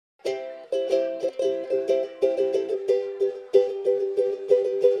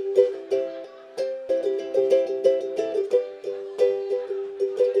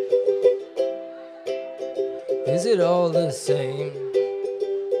it all the same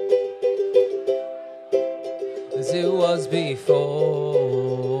as it was before?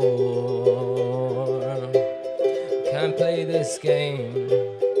 Can't play this game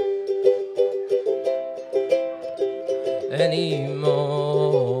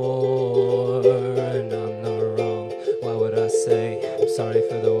anymore. And I'm not wrong, why would I say I'm sorry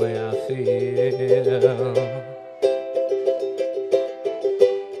for the way I feel?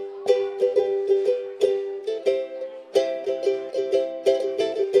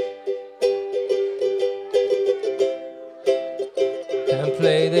 Can't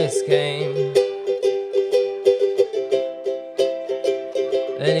play this game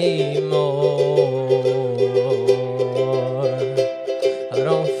anymore. I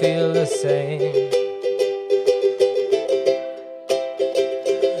don't feel the same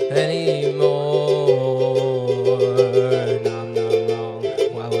anymore. And I'm not wrong,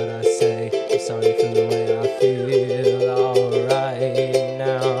 why would I say I'm sorry for the way I feel? Alright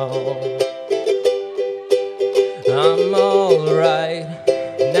now, I'm alright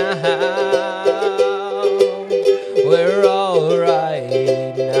now. We're alright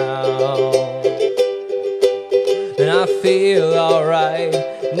now, and I feel alright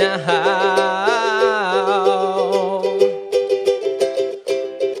now.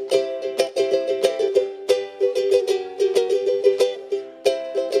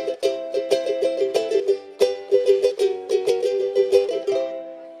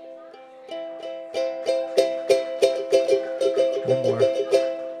 One more.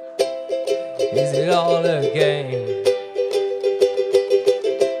 Is it all a game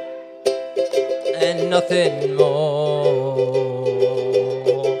and nothing more?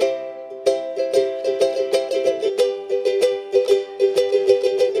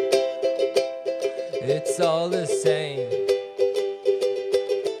 It's all the same.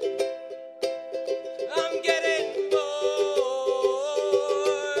 I'm getting bored.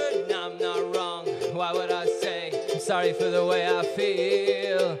 No, I'm not wrong. Why would I say I'm sorry for the way I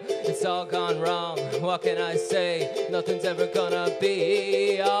feel? It's all gone wrong. What can I say? Nothing's ever gonna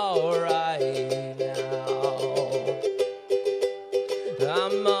be alright now.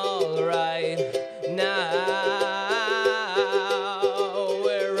 I'm alright now.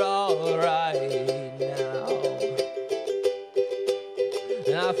 We're alright now.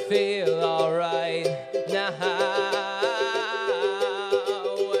 And I feel alright now.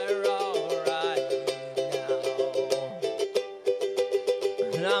 We're alright now.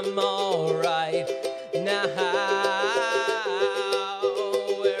 And I'm alright now.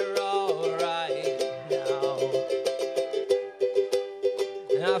 We're alright now.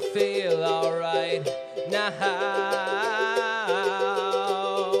 And I feel alright now.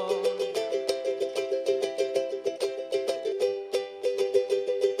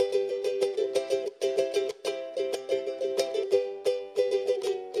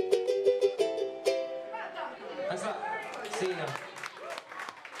 Thanks a lot. See you now.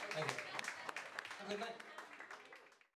 Thank you. Have a good night.